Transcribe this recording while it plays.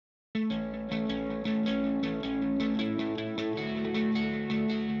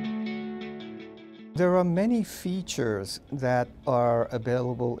There are many features that are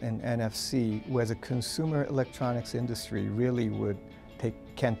available in NFC where the consumer electronics industry really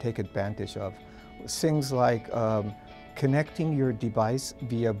can take advantage of. Things like connecting your device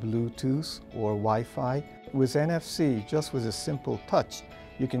via Bluetooth or Wi-Fi. With NFC, just with a simple touch,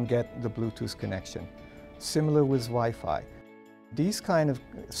 you can get the Bluetooth connection. Similar with Wi-Fi. These kind of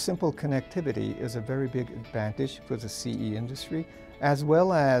simple connectivity is a very big advantage for the CE industry, as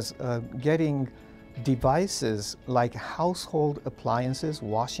well as getting devices like household appliances,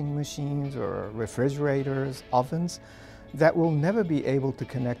 washing machines or refrigerators, ovens, that will never be able to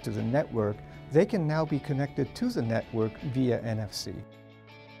connect to the network. They can now be connected to the network via NFC.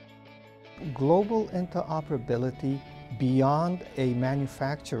 Global interoperability beyond a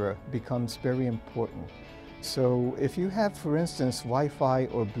manufacturer becomes very important. So if you have, for instance, Wi-Fi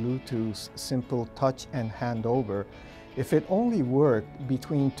or Bluetooth, simple touch and hand over, if it only worked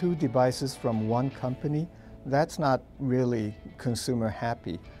between two devices from one company, that's not really consumer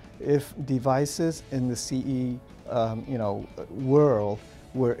happy. If devices in the CE world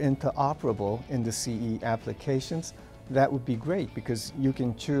were interoperable in the CE applications, that would be great because you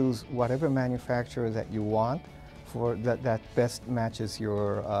can choose whatever manufacturer that you want for that best matches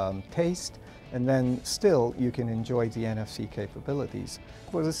your taste, and then still you can enjoy the NFC capabilities.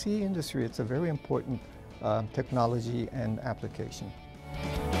 For the CE industry, it's a very important technology and application.